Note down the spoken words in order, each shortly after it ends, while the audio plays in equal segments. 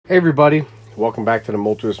Hey everybody, welcome back to the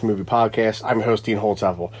Multiverse Movie Podcast. I'm your host Dean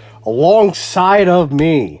Holtzapfel. Alongside of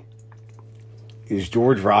me is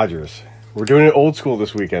George Rogers. We're doing it old school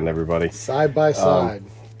this weekend, everybody. Side by side.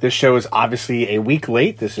 This show is obviously a week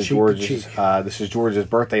late. This is Cheek to George's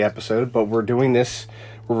birthday episode, but we're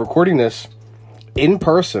recording this in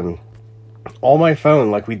person on my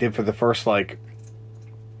phone like we did for the first 30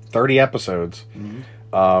 episodes.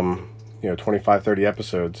 25, 30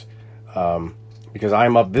 episodes. Because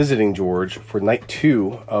I'm up visiting George for night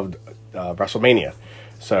 2 of WrestleMania.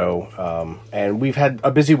 So, and we've had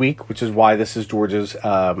a busy week, which is why this is George's.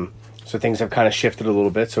 So things have kind of shifted a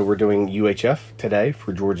little bit. So we're doing UHF today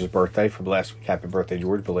for George's birthday from last week. Happy birthday,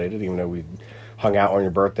 George, belated, even though we hung out on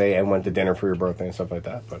your birthday and went to dinner for your birthday and stuff like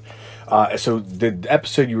that. But so the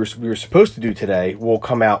episode we were supposed to do today will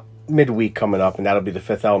come out midweek coming up, and that'll be the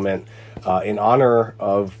Fifth Element in honor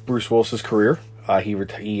of Bruce Willis's career.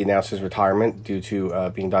 He announced his retirement due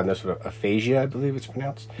to being diagnosed with aphasia, I believe it's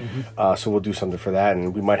pronounced. So we'll do something for that,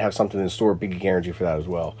 and we might have something in store, big energy for that as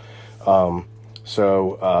well. The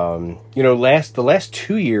last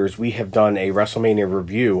 2 years we have done a WrestleMania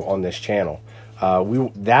review on this channel.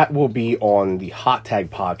 That will be on the Hot Tag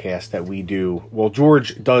podcast that we do. Well,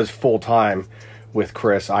 George does full time with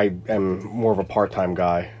Chris. I am more of a part-time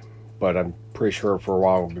guy, but I'm pretty sure for a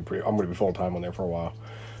while I'm going to be full time on there for a while.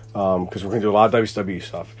 Because we're going to do a lot of WWE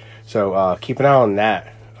stuff. So keep an eye on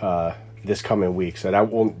that this coming week. So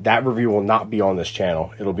that review will not be on this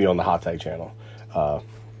channel. It'll be on the Hot Tag channel.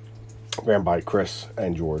 Ran by Chris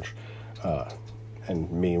and George.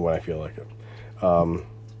 And me when I feel like it.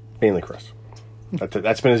 Mainly Chris.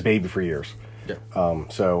 That's been his baby for years. Yeah.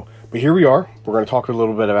 But here we are. We're going to talk a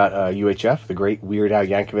little bit about UHF, the great Weird Al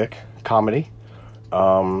Yankovic comedy.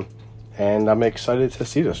 And I'm excited to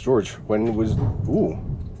see this. George, when was...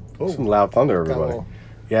 Some loud thunder, everybody.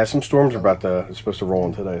 Yeah, some storms are supposed to roll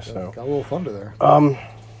in today. So got a little thunder there.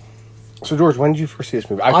 So George, when did you first see this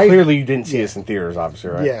movie? Clearly you didn't see this in theaters,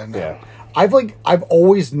 obviously, right? Yeah, no. Yeah. I've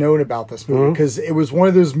always known about this movie because it was one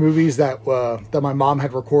of those movies that my mom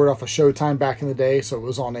had recorded off of Showtime back in the day. So it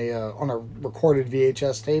was on a recorded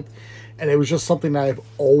VHS tape, and it was just something that I've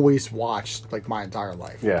always watched my entire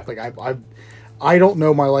life. Yeah, I don't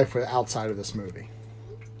know my life outside of this movie.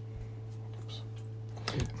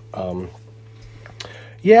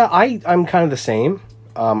 Yeah, I'm kind of the same.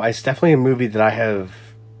 It's definitely a movie that I have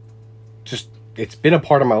it's been a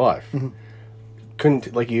part of my life.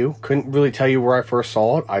 Couldn't really tell you where I first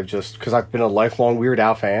saw it. Because I've been a lifelong Weird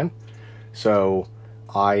Al fan. So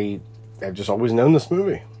I have just always known this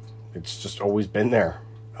movie. It's just always been there.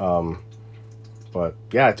 But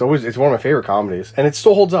yeah, it's one of my favorite comedies, and it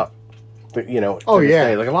still holds up. Oh yeah.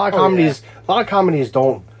 A lot of comedies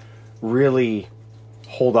don't really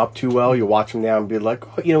hold up too well. You watch them now and be like,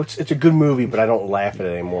 it's a good movie, but I don't laugh at it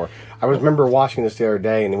anymore. I remember watching this the other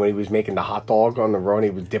day, and when he was making the hot dog on the road, he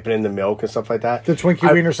was dipping it in the milk and stuff like that. The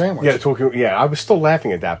Twinkie Wiener sandwich. Yeah, I was still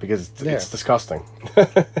laughing at that because it's disgusting.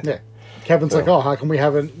 Yeah. Kevin's like, how come we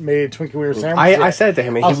haven't made a Twinkie Wiener sandwich? I said to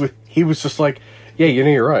him, and he was just like, yeah,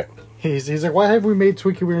 you're right. He's like, why haven't we made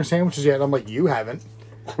Twinkie Wiener sandwiches yet? And I'm like, you haven't.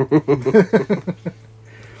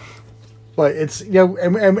 But it's,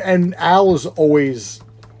 and Al has always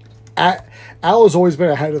been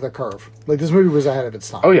ahead of the curve. This movie was ahead of its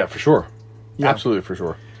time. Oh yeah, for sure. Yeah. Absolutely, for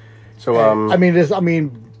sure. So,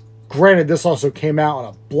 granted, this also came out on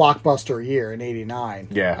a blockbuster year in '89.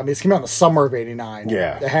 Yeah. This came out in the summer of '89.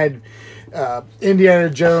 Yeah. It had Indiana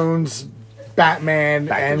Jones, Batman,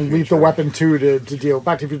 and Lethal Weapon 2 to deal.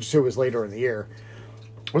 Back to the Future 2 was later in the year.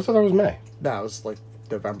 I thought that was May. No, it was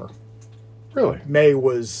November. Really? May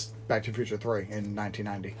was Back to the Future 3 in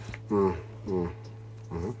 1990.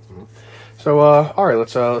 So, all right,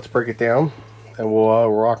 let's break it down, and we'll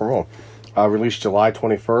rock and roll. Released July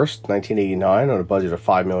 21st, 1989, on a budget of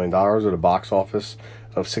 $5 million, at a box office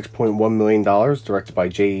of $6.1 million, directed by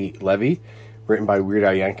Jay Levy, written by Weird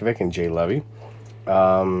Al Yankovic and Jay Levy.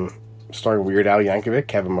 Starring Weird Al Yankovic,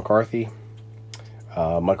 Kevin McCarthy,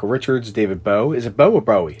 Michael Richards, David Bowie. Is it Bowie or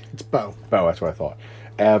Bowie? It's Bowie. Bowie, that's what I thought.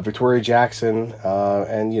 Victoria Jackson,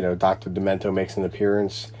 and, Dr. Demento makes an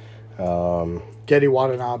appearance. Geddy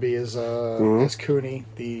Watanabe is Cooney,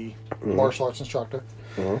 the martial arts instructor.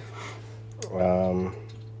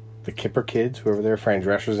 The Kipper kids, whoever they're, Fran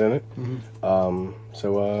Drescher's in it.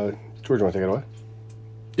 So, George, you want to take it away?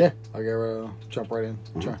 Yeah, I'll go jump right in.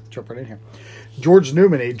 Jump right in here. George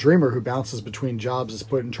Newman, a dreamer who bounces between jobs, is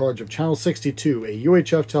put in charge of Channel 62, a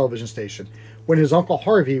UHF television station, when his uncle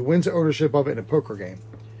Harvey wins ownership of it in a poker game.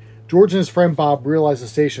 George and his friend Bob realize the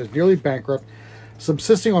station is nearly bankrupt,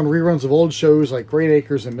 subsisting on reruns of old shows like Great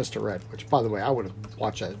Acres and Mr. Ed, which, by the way, I would have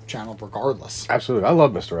watched that channel regardless. Absolutely. I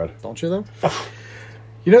love Mr. Ed. Don't you, though?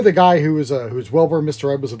 You know the guy who was Wilbur,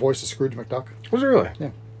 Mr. Ed, was the voice of Scrooge McDuck? Was it really? Yeah.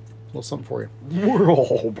 A little something for you.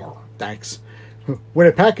 Wilbur. Thanks. When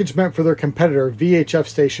a package meant for their competitor, VHF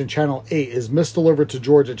station Channel 8, is misdelivered to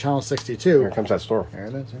George at Channel 62... Here comes that store. There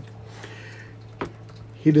it is, yeah.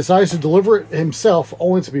 He decides to deliver it himself,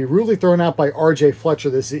 only to be rudely thrown out by R.J.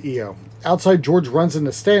 Fletcher, the CEO. Outside, George runs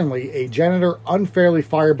into Stanley, a janitor unfairly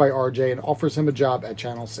fired by R.J., and offers him a job at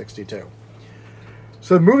Channel 62.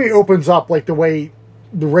 So the movie opens up like the way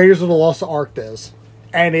the Raiders of the Lost Ark does.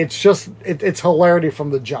 And it's just, it's hilarity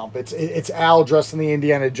from the jump. It's Al dressed in the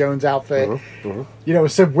Indiana Jones outfit. Mm-hmm, mm-hmm. You know,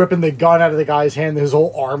 instead of whipping the gun out of the guy's hand, his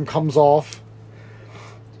whole arm comes off.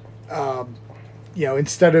 You know,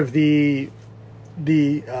 instead of the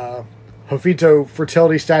Jovito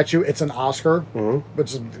fertility statue, it's an Oscar,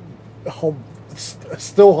 which is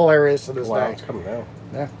still hilarious to this Wow, day. it's coming out.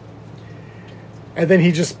 Yeah. And then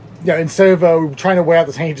he just, instead of trying to weigh out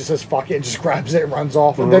this hand, he just says fuck it and just grabs it and runs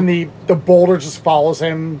off. And then the boulder just follows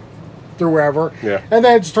him through wherever. Yeah. And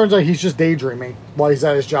then it just turns out he's just daydreaming while he's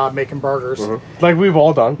at his job making burgers. Like we've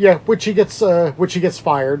all done. Yeah, which he gets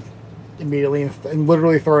fired immediately and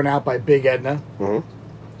literally thrown out by Big Edna.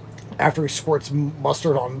 After he squirts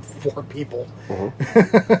mustard on 4 people.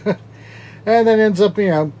 And then ends up,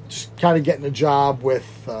 just kind of getting a job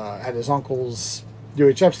with at his uncle's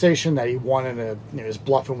UHF station that he won in is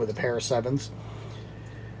bluffing with a pair of 7s.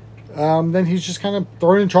 Then he's just kind of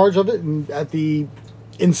thrown in charge of it, and at the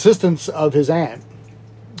insistence of his aunt,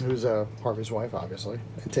 who's Harvey's wife, obviously,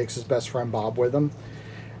 and takes his best friend Bob with him.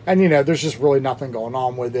 And there's just really nothing going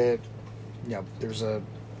on with it.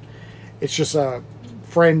 It's just a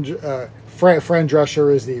friend. Fran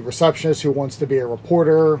Drescher is the receptionist who wants to be a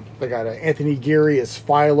reporter. They got Anthony Geary as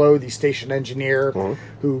Philo, the station engineer,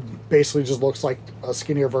 who basically just looks like a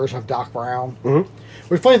skinnier version of Doc Brown.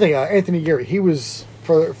 The funny thing, Anthony Geary, he was,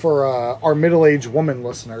 for our middle-aged woman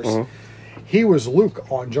listeners, he was Luke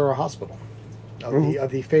on General Hospital, of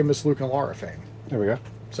the famous Luke and Laura fame. There we go.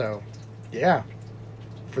 So, yeah,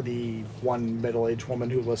 for the one middle-aged woman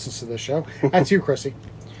who listens to this show, that's you, Chrissy.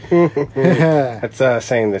 That's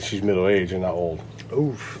saying that she's middle-aged and not old.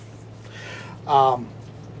 Oof.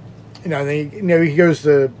 He goes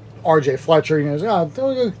to R.J. Fletcher. He goes,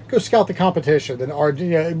 go scout the competition. Then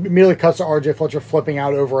immediately cuts to R.J. Fletcher flipping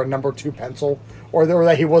out over a number 2 pencil, or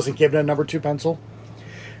that he wasn't given a number 2 pencil.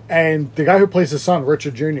 And the guy who plays his son,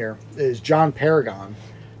 Richard Jr., is John Paragon,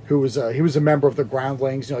 who was he was a member of the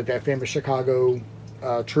Groundlings, that famous Chicago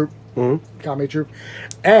troupe, comedy troupe,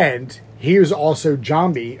 and he was also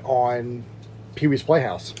Jambi on Pee-wee's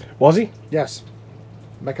Playhouse. Was he? Yes.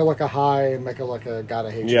 Mechalika High, Mechalika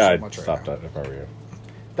Gotta Hate You Yeah, So I'd Much stop right now. that if I were you.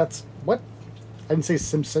 That's what? I didn't say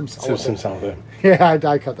Simpsons. Simpson. Yeah,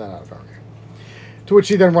 I cut that out if I were you. To which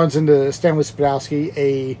he then runs into Stanley Spadowski,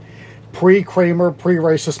 a pre-Kramer,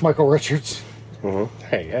 pre-racist Michael Richards.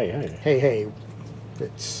 Hey.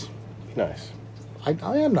 It's Nice.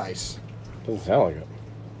 I am nice. Doesn't sound like it.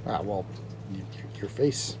 Well, your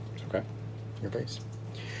face. It's okay. Your face.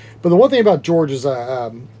 But the one thing about George is,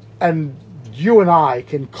 and you and I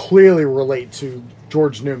can clearly relate to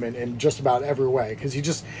George Newman in just about every way, because he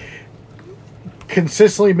just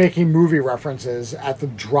consistently making movie references at the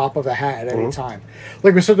drop of a hat at any time.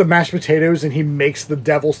 Like we said, the mashed potatoes, and he makes the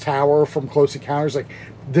Devil's Tower from Close Encounters. Like,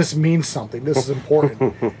 this means something. This is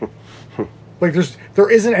important. Like,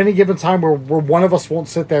 there isn't any given time where one of us won't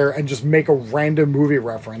sit there and just make a random movie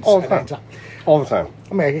reference All the at time. any time. All the time.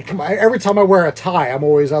 I mean, every time I wear a tie, I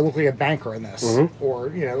look like a banker in this, or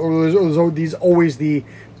there's always the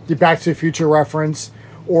Back to the Future reference,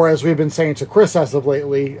 or as we've been saying to Chris as of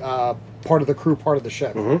lately, part of the crew, part of the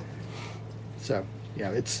ship. So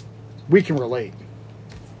we can relate,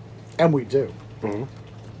 and we do.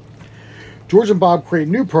 George and Bob create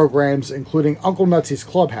new programs, including Uncle Nutsy's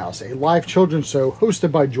Clubhouse, a live children's show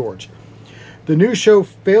hosted by George. The new show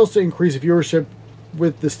fails to increase viewership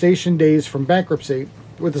with the station days from bankruptcy.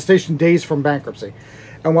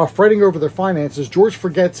 And while fretting over their finances, George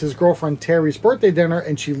forgets his girlfriend Terry's birthday dinner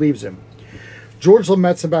and she leaves him. George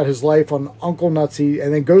laments about his life on Uncle Nutsy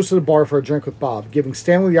and then goes to the bar for a drink with Bob, giving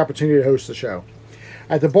Stanley the opportunity to host the show.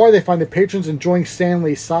 At the bar, they find the patrons enjoying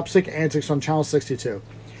Stanley's slapstick antics on Channel 62.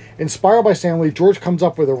 Inspired by Stanley, George comes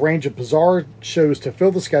up with a range of bizarre shows to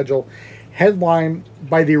fill the schedule, headlined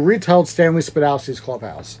by the retitled Stanley Spadowski's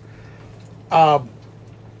Clubhouse. God,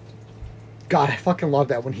 I fucking love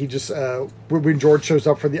that when he just when George shows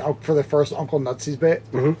up for the first Uncle Nutsy's bit,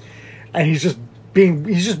 and he's just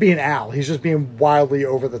being Al. He's just being wildly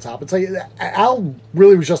over the top. It's like Al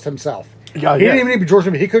really was just himself. Yeah, He didn't even need to be George.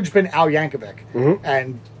 He could have just been Al Yankovic,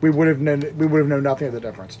 and we would have known nothing of the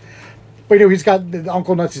difference. But he's got the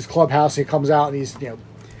Uncle Nutsy's clubhouse. And he comes out and he's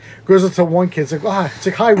goes up to one kid. It's like, it's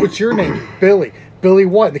like, hi, what's your name? Billy. Billy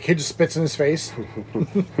what? And the kid just spits in his face.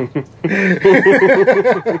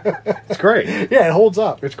 It's great. Yeah, it holds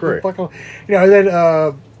up. It's great. And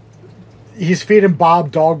then he's feeding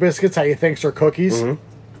Bob dog biscuits. How he thinks are cookies, and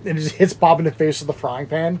he just hits Bob in the face with the frying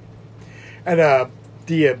pan. And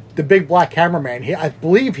the big black cameraman, I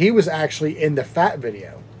believe he was actually in the Fat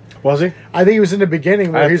video. Was he? I think he was in the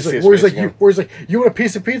beginning where he's like, you want a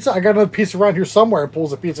piece of pizza? I got another piece around here somewhere. And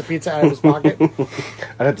pulls a piece of pizza out of his pocket.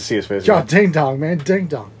 I'd have to see his face. John, ding dong, man, ding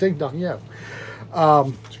dong, yeah.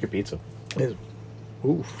 It's good pizza.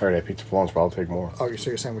 Oof. I already had pizza for lunch, but I'll take more. Oh,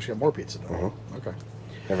 so you're saying we should get more pizza? Though? Okay.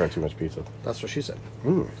 Never had too much pizza. That's what she said.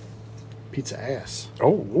 Pizza ass.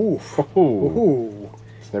 Oh, oof. Ooh.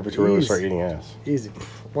 It's never too early to start eating ass. Easy.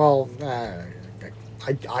 Well,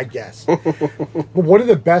 I guess. But one of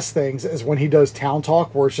the best things is when he does Town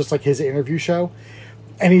Talk, where it's just like his interview show,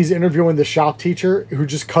 and he's interviewing the shop teacher who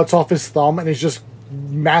just cuts off his thumb and is just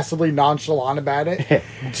massively nonchalant about it.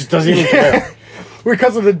 Just doesn't even care.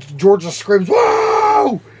 Because of the Georgia screams,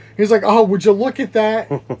 whoa! He's like, oh, would you look at that?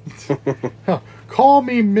 Call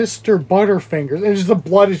me Mr. Butterfingers. And just the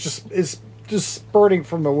blood is just spurting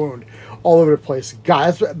from the wound all over the place.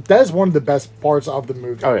 Guys, that is one of the best parts of the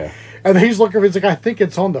movie. Oh, yeah. And then he's looking, he's like, I think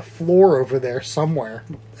it's on the floor over there somewhere.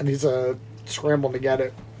 And he's scrambling to get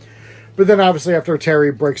it. But then obviously after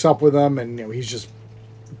Terry breaks up with him, and he's just,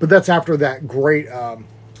 but that's after that great,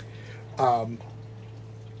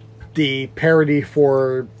 the parody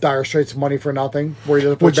for Dire Straits' Money for Nothing, where he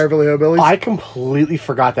does it with Beverly Hillbillies. I completely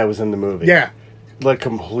forgot that was in the movie. Yeah. Like,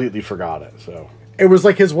 completely forgot it, so. It was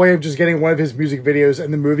like his way of just getting one of his music videos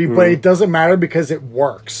in the movie, but it doesn't matter because it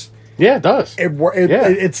works. Yeah, it does.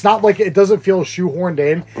 It's not like it doesn't feel shoehorned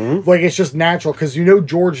in. Like it's just natural because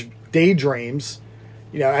George daydreams,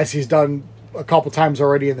 as he's done a couple times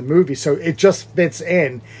already in the movie. So it just fits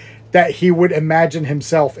in that he would imagine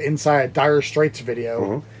himself inside a Dire Straits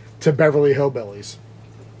video to Beverly Hillbillies.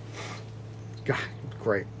 God,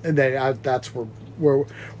 great. And then that's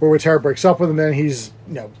where Terry breaks up with him. Then he's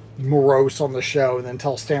morose on the show, and then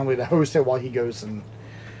tells Stanley to host it while he goes and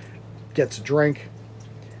gets a drink.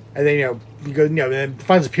 And then, he goes, then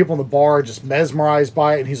finds the people in the bar just mesmerized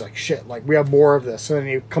by it. And he's like, shit, like, we have more of this. So then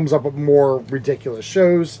he comes up with more ridiculous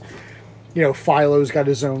shows. Philo's got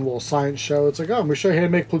his own little science show. It's like, oh, I'm going to show you how to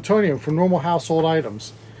make plutonium from normal household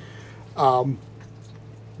items.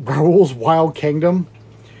 Raoul's Wild Kingdom.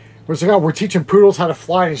 Where it's like, oh, we're teaching poodles how to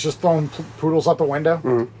fly. And he's just throwing poodles out the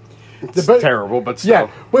window. It's terrible, but still.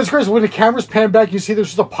 Yeah. But it's crazy. When the camera's pan back, you see there's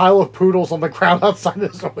just a pile of poodles on the ground outside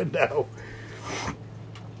his window.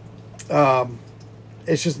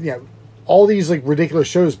 It's just all these like ridiculous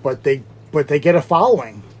shows, but they get a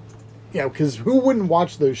following, because who wouldn't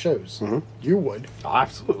watch those shows? You would. Oh,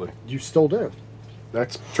 absolutely. You still do.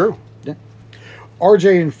 That's true. Yeah.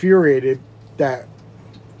 RJ infuriated that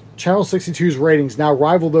Channel 62's ratings now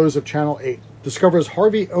rival those of Channel 8. Discovers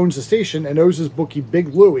Harvey owns the station and owes his bookie Big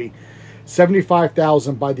Louie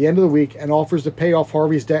 $75,000 by the end of the week and offers to pay off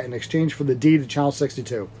Harvey's debt in exchange for the deed to Channel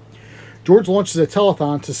 62. George launches a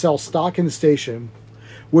telethon to sell stock in the station,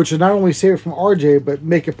 which would not only save it from RJ, but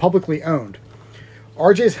make it publicly owned.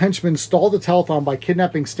 RJ's henchmen stall the telethon by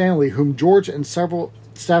kidnapping Stanley, whom George and several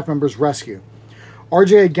staff members rescue.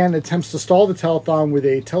 RJ again attempts to stall the telethon with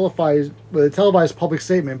a televised public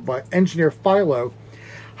statement, but engineer Philo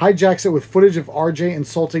hijacks it with footage of RJ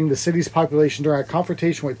insulting the city's population during a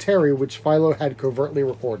confrontation with Terry, which Philo had covertly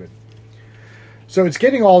recorded. So it's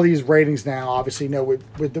getting all these ratings now, obviously,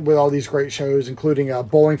 with all these great shows, including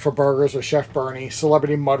Bowling for Burgers with Chef Bernie,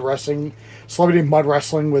 Celebrity Mud Wrestling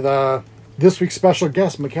with this week's special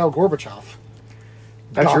guest, Mikhail Gorbachev.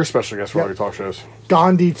 That's your special guest for all your talk shows.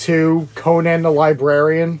 Gandhi 2, Conan the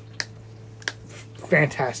Librarian.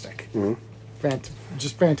 Fantastic.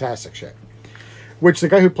 Just fantastic shit. Which the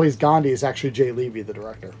guy who plays Gandhi is actually Jay Levy, the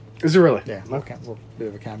director. Is it really? Yeah, okay. A little bit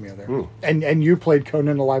of a cameo there. And you played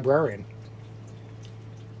Conan the Librarian.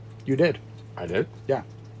 You did. I did? Yeah.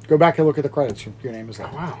 Go back and look at the credits. Your name is there.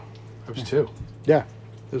 Oh, wow. I was 2. Yeah.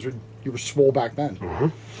 You were swole back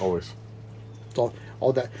then. Always.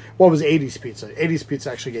 All that. What was 80s pizza? 80s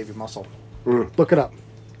pizza actually gave you muscle. Look it up.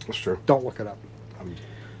 That's true. Don't look it up.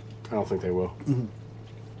 I don't think they will.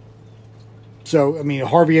 So, I mean,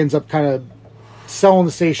 Harvey ends up kind of selling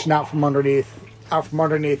the station out from underneath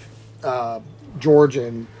George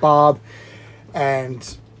and Bob,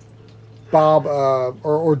 and Bob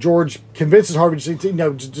or George convinces Harvey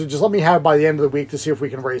just let me have it by the end of the week to see if we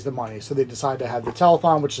can raise the money. So they decide to have the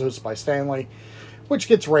telethon, which is hosted by Stanley, which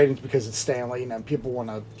gets ratings because it's Stanley. People want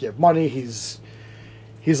to give money. He's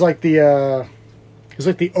like the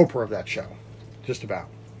Oprah of that show, just about.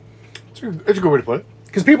 It's a good way to put it.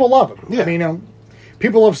 Because people love him. Yeah. I mean,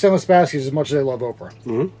 people love Stanley Spassky as much as they love Oprah.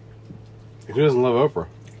 Mm-hmm. Who doesn't love Oprah?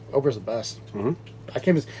 Oprah's the best. Mm-hmm. I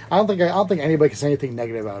don't think anybody can say anything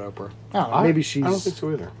negative about Oprah. I don't know. Maybe she's. I don't think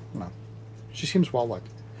so either. No, she seems well liked.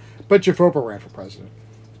 Bet you if Oprah ran for president,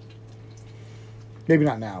 maybe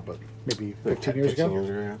not now, but maybe 15 years ago. 15 years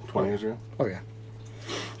ago, 20 years ago. Oh yeah.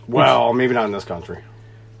 Well, maybe not in this country.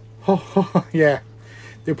 Yeah,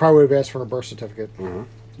 they probably would have asked for a birth certificate.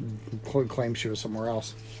 Mm-hmm. Claim she was somewhere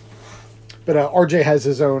else. But RJ has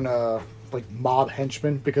his own mob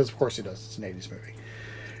henchman because of course he does. It's an 80s movie,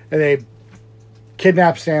 and they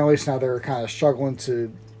kidnap Stanley. So now they're kind of struggling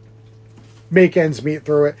to make ends meet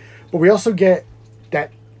through it. But we also get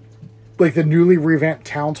that the newly revamped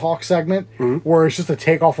Town Talk segment where it's just a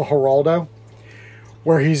takeoff of Geraldo,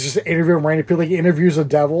 where he's just interviewing random people. He interviews a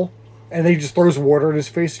devil, and then he just throws water in his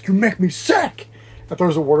face. You make me sick. And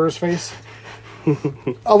throws the water in his face.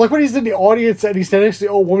 Like when he's in the audience and he's standing next to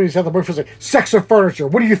the old woman, he's got the microphone, like, sex or furniture,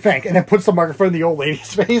 what do you think? And then puts the microphone in the old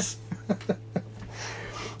lady's face.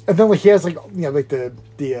 And then he has the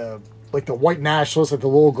white nationalist, the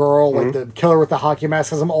little girl, the killer with the hockey mask,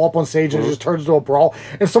 has them all up on stage and it just turns into a brawl.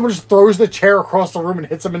 And someone just throws the chair across the room and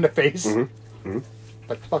hits him in the face.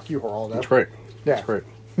 Like, fuck you, Geraldo. That's great. Yeah. That's great.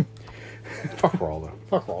 Fuck Geraldo.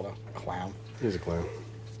 Fuck Geraldo. Clown. He's a clown.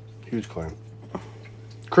 Huge clown.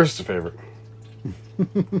 Chris is a favorite.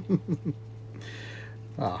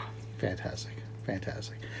 Fantastic.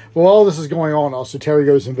 Well, all this is going on. Also, Terry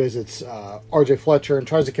goes and visits R.J. Fletcher and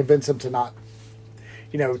tries to convince him to not,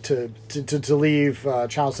 to leave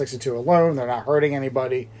Channel 62 alone. They're not hurting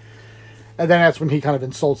anybody. And then that's when he kind of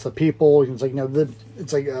insults the people. He's like,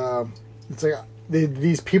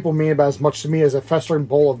 these people mean about as much to me as a festering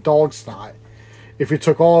bowl of dog snot. If you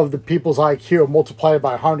took all of the people's IQ and multiplied it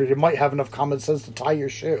by 100, you might have enough common sense to tie your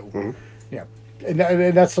shoe. Yeah,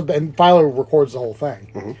 and Philo records the whole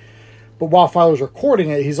thing. But while Philo's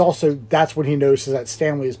recording it, that's when he notices that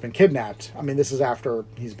Stanley has been kidnapped. I mean, this is after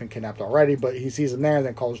he's been kidnapped already, but he sees him there and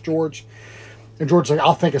then calls George. And George's like,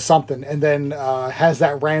 I'll think of something. And then has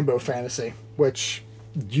that Rambo fantasy, which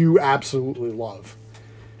you absolutely love.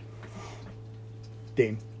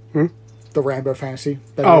 Dean. The Rambo fantasy.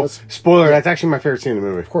 Spoiler, that's actually my favorite scene in the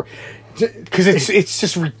movie. Of course. Because it's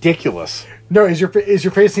just ridiculous. No, is your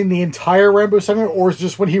favorite scene the entire Rambo segment, or is it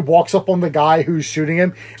just when he walks up on the guy who's shooting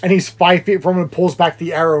him, and he's 5 feet from him and pulls back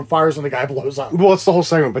the arrow and fires and the guy blows up? Well, it's the whole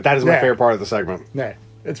segment, but that is my favorite part of the segment. Yeah,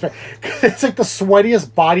 it's like the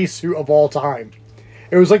sweatiest bodysuit of all time.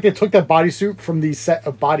 It was like they took that bodysuit from the set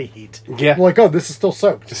of Body Heat. Yeah. Like, oh, this is still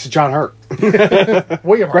soaked. This is John Hurt.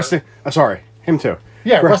 William Hurt. I'm sorry, him too.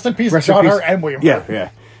 Yeah, rest in peace, John Hurt and William Hurt. Yeah.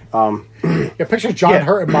 Picture John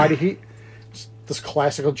Hurt in Body Heat. This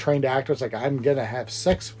classical trained actor is like, I'm going to have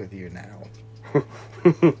sex with you now.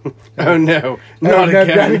 Oh, no. Not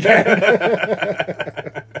again.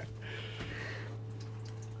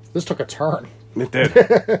 This took a turn. It did.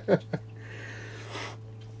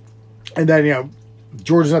 And then,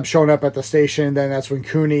 George ends up showing up at the station. And then that's when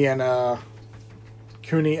Cooney and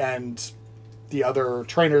the other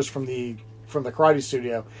trainers from the karate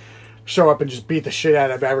studio show up and just beat the shit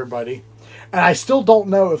out of everybody. And I still don't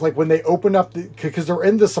know if, when they open up because they're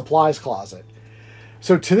in the supplies closet.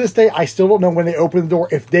 So to this day, I still don't know when they open the door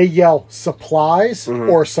if they yell supplies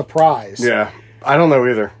or surprise. Yeah, I don't know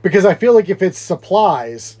either. Because I feel like if it's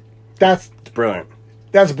supplies, it's brilliant.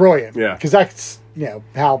 That's brilliant. Yeah. Because that's,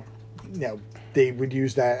 how, they would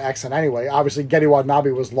use that accent anyway. Obviously, Getty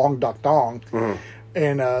Watanabe was Long Duck Dong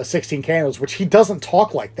in 16 Candles, which he doesn't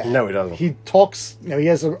talk like that. No, he doesn't. He talks, he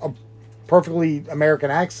has a perfectly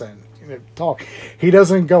American accent. Talk. He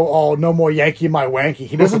doesn't go, oh, no more Yankee my wanky.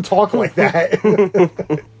 He doesn't talk like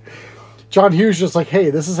that. John Hughes just like, hey,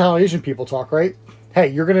 this is how Asian people talk, right? Hey,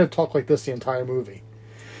 you're going to talk like this the entire movie.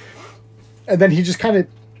 And then he just kind of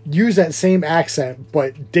used that same accent,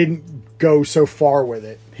 but didn't go so far with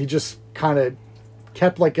it. He just kind of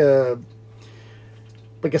kept like a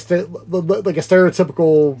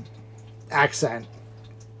stereotypical accent,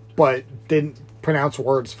 but didn't pronounce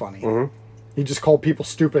words funny. He just called people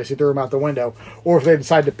stupid as he threw them out the window. Or if they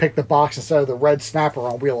decided to pick the box instead of the red snapper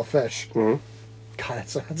on Wheel of Fish. God,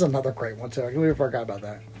 that's another great one, too. I completely forgot about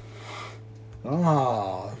that.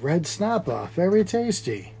 Oh, red snapper. Very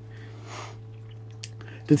tasty.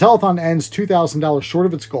 The telethon ends $2,000 short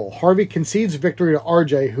of its goal. Harvey concedes victory to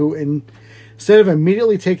RJ, who instead of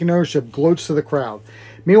immediately taking ownership, gloats to the crowd.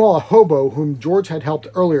 Meanwhile, a hobo, whom George had helped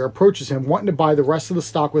earlier, approaches him, wanting to buy the rest of the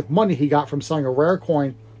stock with money he got from selling a rare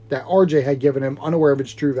coin that RJ had given him, unaware of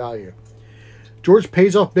its true value. George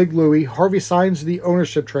pays off Big Louie, Harvey signs the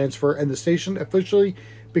ownership transfer, and the station officially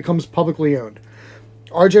becomes publicly owned.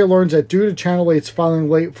 RJ learns that due to Channel 8's filing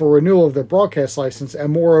late for renewal of their broadcast license,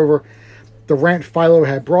 and moreover, the rant Philo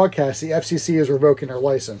had broadcast, the FCC is revoking their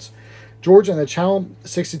license. George and the Channel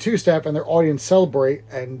 62 staff and their audience celebrate,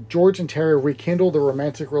 and George and Terry rekindle their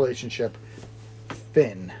romantic relationship.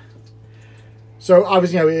 Finn. So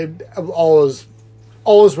obviously, all is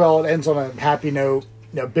well. It ends on a happy note.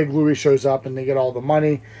 Big Louie shows up and they get all the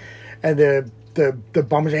money, and the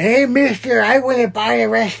bum says, "Hey, Mister, I want to buy the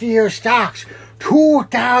rest of your stocks,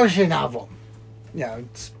 2,000 of them."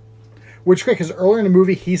 Which is great because earlier in the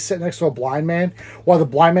movie he's sitting next to a blind man while the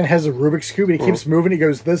blind man has a Rubik's Cube and he keeps moving. He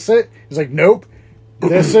goes, "This it?" He's like, "Nope."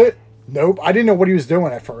 "This it?" "Nope." I didn't know what he was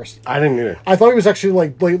doing at first. I didn't either. I thought he was actually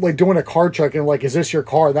like doing a card trick and like, "Is this your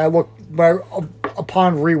card?" And I looked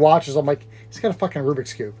upon rewatches. I'm like, he's got a fucking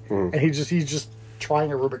Rubik's Cube, and he's just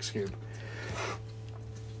trying a Rubik's Cube.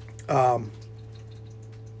 But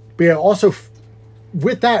yeah, also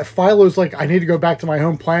with that, Philo's like, "I need to go back to my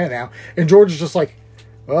home planet now," and George is just like,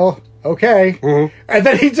 "Well, okay," and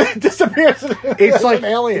then he just disappears. It's like an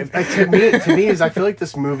alien. To me, is I feel like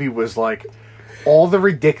this movie was like all the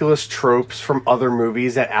ridiculous tropes from other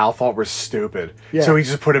movies that Al thought were stupid. Yeah. So he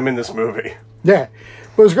just put him in this movie. Yeah,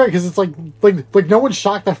 but it was great because it's like no one's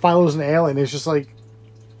shocked that Philo's an alien. It's just like,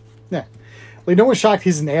 yeah, like no one's shocked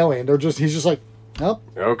he's an alien. He's just like, "Oh,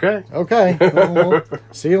 Okay. well,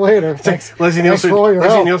 see you later." Thanks, Leslie thanks Nielsen. for all your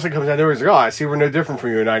Leslie help. Nielsen comes out there and he's like, "Oh, I see we're no different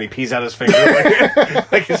from you," and he pees out his finger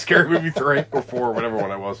like in Scary Movie 3 or 4, whatever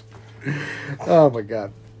one it was. Oh my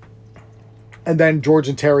god! And then George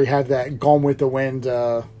and Terry have that Gone with the Wind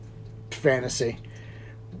fantasy.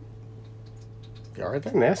 You all right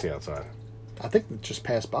there? It's nasty outside. I think it just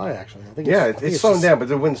passed by. Actually, I think Yeah, it's slowing just- down, but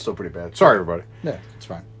the wind's still pretty bad. Sorry, everybody. Yeah, it's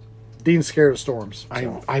fine. Dean's scared of storms.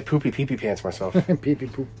 So. I poopy pee-pee pants myself. Pee pee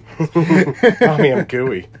poop. Mommy, I'm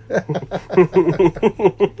gooey.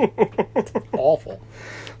 Awful.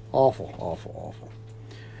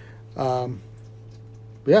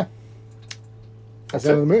 Yeah. That's the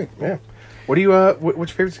end of the movie. Yeah. What do you?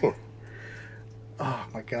 What's your favorite scene? Oh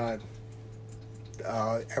my god.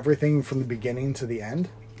 Everything from the beginning to the end.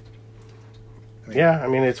 Yeah, I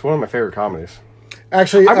mean it's one of my favorite comedies.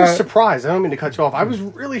 Actually, I was surprised. I don't mean to cut you off. I was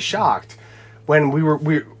really shocked when we were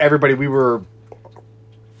prepping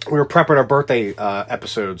our birthday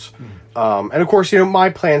episodes, and of course, my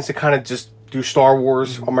plans to kind of just do Star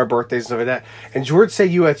Wars on my birthdays and stuff like that. And George said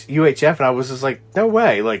UHF, and I was just like, no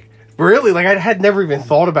way, like. Really? Like, I had never even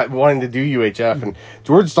thought about wanting to do UHF, and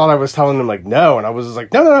George thought I was telling him, like, no, and I was just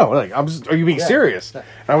like, no. Like, are you being serious? And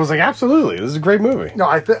I was like, absolutely, this is a great movie. No,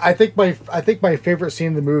 I think my favorite scene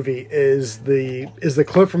in the movie is the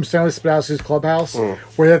clip from Stanley Spadowski's Clubhouse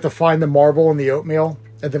where they have to find the marble in the oatmeal,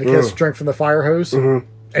 and then it gets drink from the fire hose, and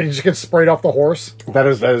he just gets sprayed off the horse. That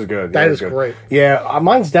is good. That is good. great. Yeah,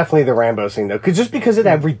 mine's definitely the Rambo scene, though, just because of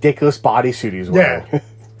that ridiculous bodysuit he's wearing. Yeah.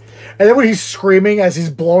 And then when he's screaming as he's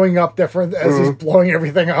blowing up he's blowing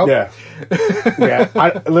everything up. Yeah,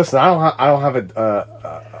 yeah. Listen, I don't have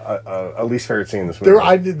a least favorite scene in this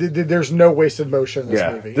movie. There's no wasted motion in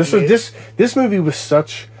this movie. This movie was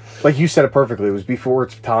such, like you said it perfectly. It was before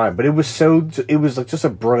its time, but it was like just a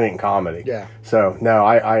brilliant comedy. Yeah. So no,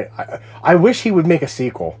 I wish he would make a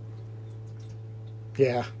sequel.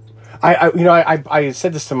 Yeah. I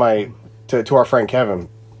said this to our friend Kevin,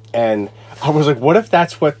 and I was like, what if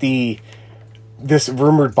that's what this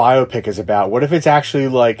rumored biopic is about? What if it's actually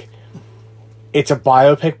like, it's a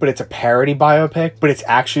biopic, but it's a parody biopic, but it's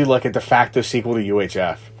actually like a de facto sequel to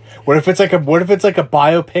UHF? What if it's like a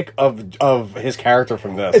biopic of his character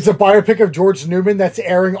from this? It's a biopic of George Newman that's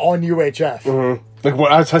airing on UHF. Mm-hmm. Like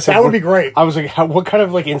what I said, that would be great. I was like, what kind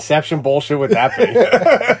of like Inception bullshit would that be?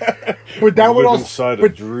 But that would also inside a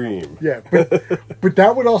dream. Yeah, but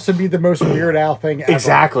that would also be the most Weird Al thing ever.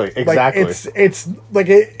 Exactly. Like, it's like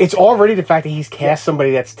it's already the fact that he's cast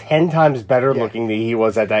somebody that's 10 times better looking than he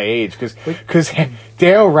was at that age, because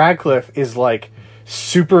Daniel Radcliffe is like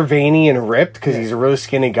super veiny and ripped because he's a really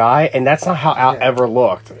skinny guy, and that's not how Al ever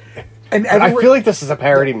looked. And I feel like this is a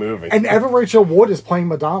parody movie. And Evan Rachel Wood is playing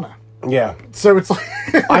Madonna. Yeah. So it's like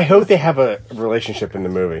I hope they have a relationship in the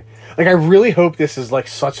movie. Like, I really hope this is like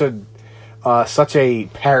such a Are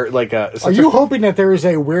you hoping that there is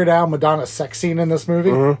a Weird Al Madonna sex scene in this movie?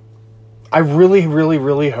 Mm-hmm. I really, really,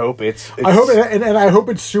 really hope it's I hope and I hope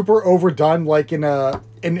it's super overdone, like in Reno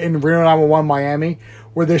 911 Miami,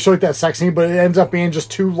 where they show like that sex scene, but it ends up being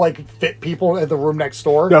just two like fit people at the room next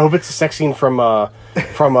door. No, but it's a sex scene from oh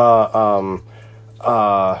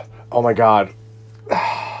my god,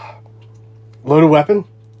 Loaded Weapon.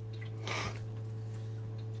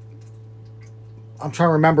 I'm trying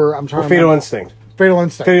to remember. Fatal Instinct. Fatal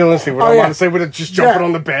Instinct. Fatal Instinct. What I want to say, with it just jumping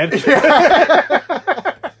on the bed.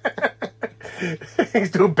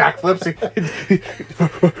 He's doing backflips.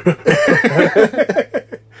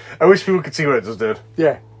 I wish people could see what I just did.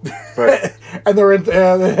 Yeah. But and they're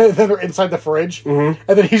inside the fridge, and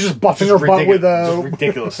then he's just buffing her butt with just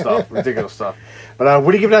ridiculous stuff. Ridiculous stuff. But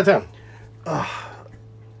what do you give it out of 10?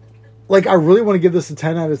 Like, I really want to give this a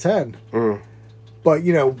 10 out of 10. But,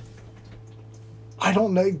 you know, I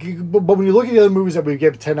don't know. But when you look at the other movies that we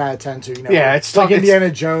give 10 out of 10 to, you know, yeah, it's like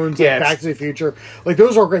Indiana Jones, yeah, Back to the Future, like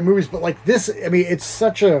those are great movies. But like this, I mean, it's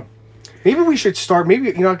such a. Maybe we should start. Maybe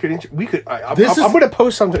you know, we could. I'm going to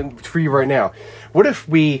post something for you right now. What if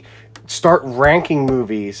we start rating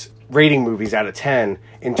movies out of 10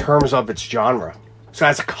 in terms of its genre? So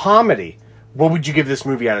as a comedy, what would you give this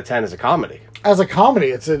movie out of 10 as a comedy? As a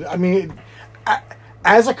comedy, as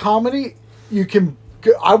a comedy, you can.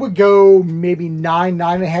 I would go maybe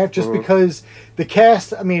 9.5, just because the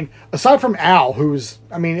cast. I mean, aside from Al,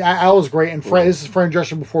 Al is great, and this is Fran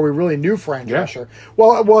Drescher before we really knew Fran Drescher.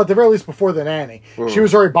 Well, at the very least before The Nanny, she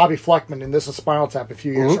was already Bobby Fleckman in This Is Spinal Tap a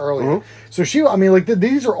few years earlier. So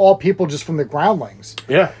these are all people just from the groundlings.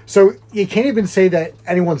 Yeah. So you can't even say that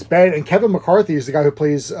anyone's bad. And Kevin McCarthy is the guy who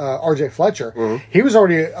plays R.J. Fletcher. He was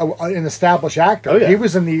already an established actor. Oh, yeah. He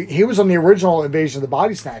was on the original Invasion of the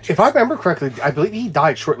Body Snatchers. If I remember correctly, I believe he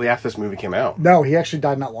died shortly after this movie came out. No, he actually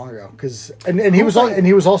died not long ago. He was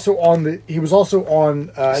also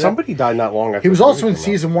on. Somebody died not long after. He was also in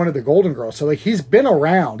season 1 of The Golden Girls. So like he's been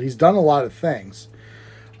around. He's done a lot of things.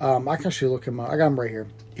 I can actually look him up. I got him right here.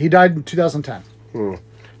 He died in 2010.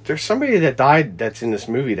 There's somebody that died that's in this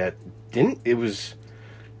movie that didn't. It was,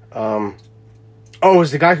 it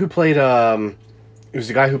was the guy who played. It was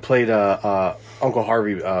the guy who played Uncle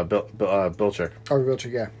Harvey Bilchik. Harvey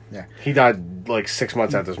Bilchik, yeah. He died like 6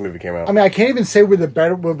 months after this movie came out. I mean, I can't even say with the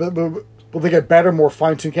better. Will they get better, more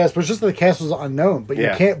fine-tuned cast? But it's just that the cast was unknown. But you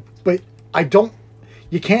can't. But I don't.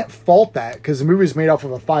 You can't fault that because the movie was made off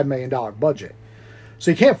of a $5 million budget. So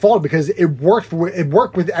you can't fault it because it worked. It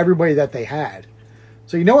worked with everybody that they had.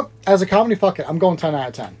 So you know what? As a comedy, fuck it. I'm going 10 out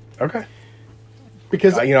of 10. Okay.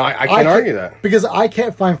 Because I can't argue that. Because I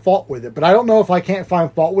can't find fault with it. But I don't know if I can't find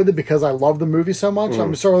fault with it because I love the movie so much.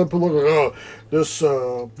 I'm starting to look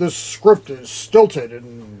at this script is stilted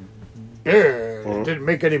and it didn't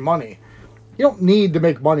make any money. You don't need to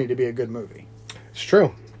make money to be a good movie. It's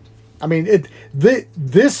true. I mean,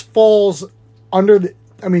 this falls under the.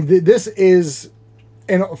 I mean, this is,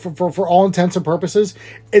 for all intents and purposes,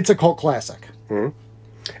 it's a cult classic.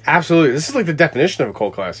 Absolutely, this is like the definition of a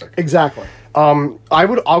cult classic. Exactly.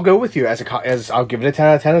 I'll go with you as I'll give it a 10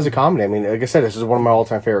 out of 10 as a comedy. I mean, like I said, this is one of my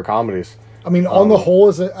all-time favorite comedies. I mean, on the whole,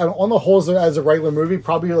 as a regular movie,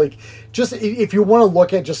 probably like just if you want to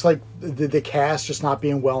look at just like the cast just not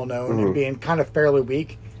being well known and being kind of fairly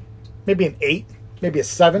weak, maybe an 8, maybe a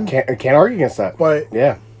 7. Can't argue against that. But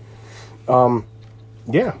yeah,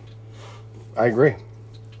 yeah, I agree.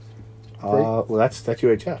 Well, that's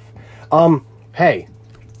UHF. Hey,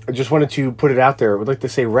 I just wanted to put it out there. I would like to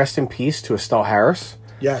say rest in peace to Estelle Harris.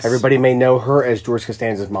 Yes, everybody may know her as George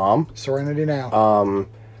Costanza's mom. Serenity Now.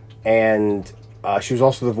 And she was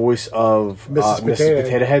also the voice of Mrs.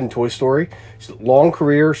 Potato Head in Toy Story. She's a long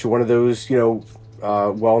career. She's one of those,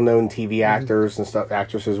 well-known TV actors and stuff,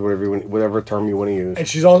 actresses, whatever term you want to use. And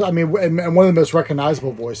she's also, I mean, and one of the most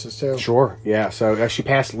recognizable voices too. Sure, yeah. So she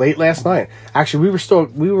passed late last night. Actually,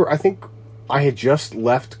 I think I had just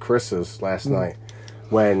left Chris's last night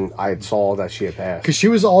when I saw that she had passed. Because she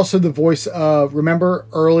was also the voice of, remember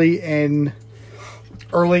early in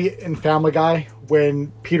Family Guy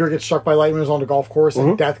when Peter gets struck by lightning, was on the golf course,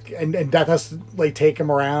 and Death has to like take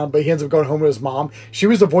him around, but he ends up going home with his mom. She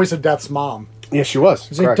was the voice of Death's mom. Yeah, she was.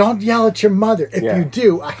 She's like, don't yell at your mother. If you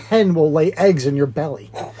do, a hen will lay eggs in your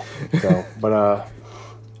belly. So, but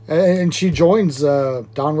and she joins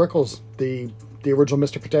Don Rickles, the original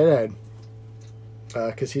Mr. Potato Head,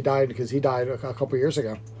 because he died a couple years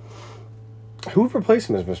ago. Who replaced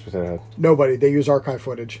him as Mr. Potato Head? Nobody. They use archive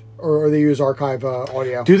footage, or they use archive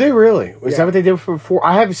audio. Do they really? Is that what they did for 4?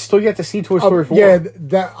 I have still yet to see Toy Story 4. Yeah,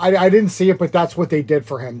 that I didn't see it, but that's what they did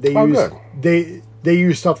for him. They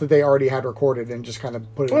used stuff that they already had recorded and just kind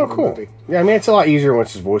of put it in the movie. Yeah, I mean, it's a lot easier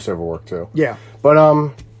once it's voiceover work too. Yeah,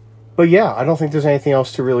 but yeah, I don't think there's anything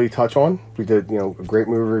else to really touch on. We did, a great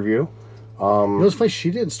movie review. It was funny.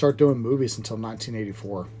 She didn't start doing movies until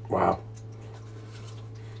 1984. Wow.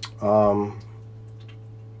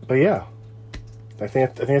 But yeah, I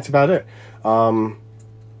think that's about it.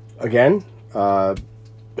 Again,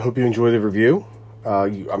 hope you enjoy the review.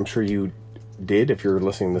 I'm sure you did if you're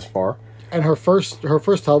listening this far. And her first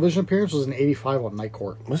television appearance was in '85 on Night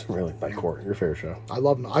Court. Wasn't really Night Court, your favorite show. I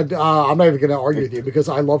love. I'm not even going to argue with you because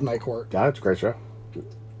I love Night Court. Yeah, it's a great show.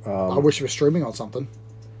 I wish it was streaming on something.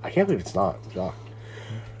 I can't believe it's not. Yeah.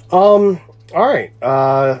 All right.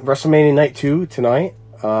 WrestleMania Night 2 tonight.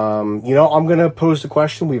 I'm going to pose the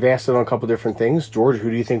question. We've asked it on a couple different things. George, who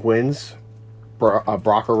do you think wins?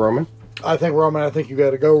 Brock or Roman? I think Roman. I think you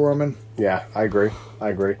got to go Roman. Yeah, I agree.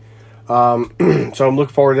 So I'm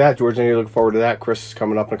looking forward to that. George and I are looking forward to that. Chris is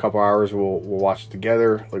coming up in a couple hours. We'll watch it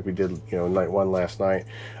together like we did, night one last night.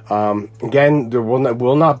 Again, there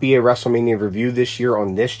will not be a WrestleMania review this year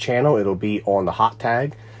on this channel. It'll be on the Hot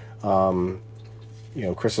Tag.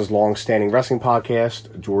 Chris's long-standing wrestling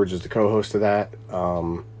podcast. George is the co-host of that.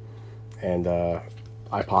 And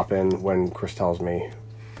I pop in when Chris tells me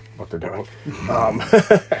what they're doing.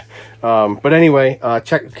 But anyway,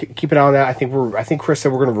 keep an eye on that. I think Chris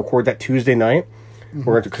said we're going to record that Tuesday night.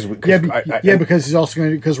 We're going to because we're also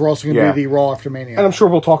going to do the Raw after Mania, and I'm sure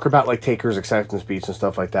we'll talk about like Taker's acceptance speech and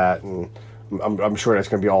stuff like that, and I'm sure that's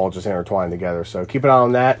going to be all just intertwined together. So keep an eye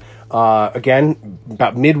on that. Again,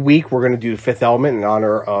 about midweek, we're going to do the Fifth Element in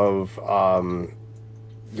honor of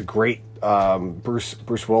the great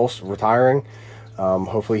Bruce Willis retiring.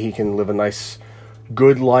 Hopefully, he can live a nice,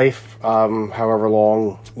 good life, however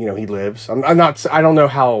long he lives. I don't know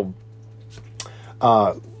how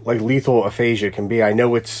lethal aphasia can be. I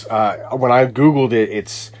know it's when I googled it,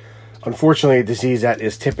 it's unfortunately a disease that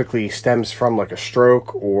is typically stems from like a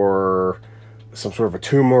stroke or some sort of a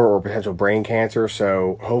tumor or potential brain cancer.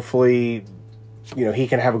 So hopefully, he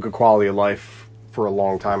can have a good quality of life for a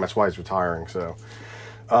long time. That's why he's retiring. So,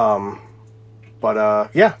 so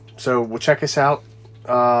we'll check us out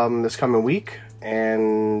this coming week.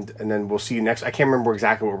 And then we'll see you next. I can't remember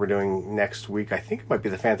exactly what we're doing next week. I think it might be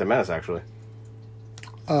the Phantom Menace, actually.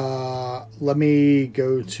 Let me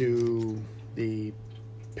go to the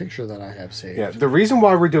picture that I have saved. Yeah, the reason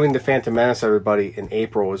why we're doing the Phantom Menace, everybody, in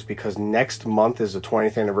April is because next month is the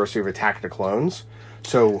 20th anniversary of Attack of the Clones.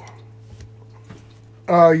 So,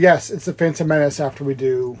 yes, it's the Phantom Menace after we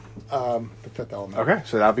do the Fifth Element. Okay,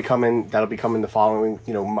 so that'll be coming the following,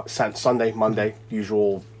 Sunday, Monday,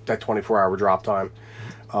 usual that 24-hour drop time.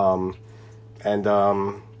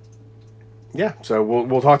 Yeah, so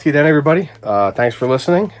we'll talk to you then, everybody. Thanks for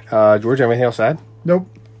listening. George, anything else to add? Nope.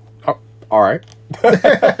 Oh, all right. All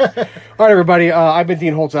right, everybody. I've been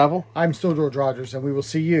Dean Holtz-Avel. I'm still George Rogers, and we will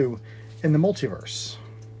see you in the multiverse.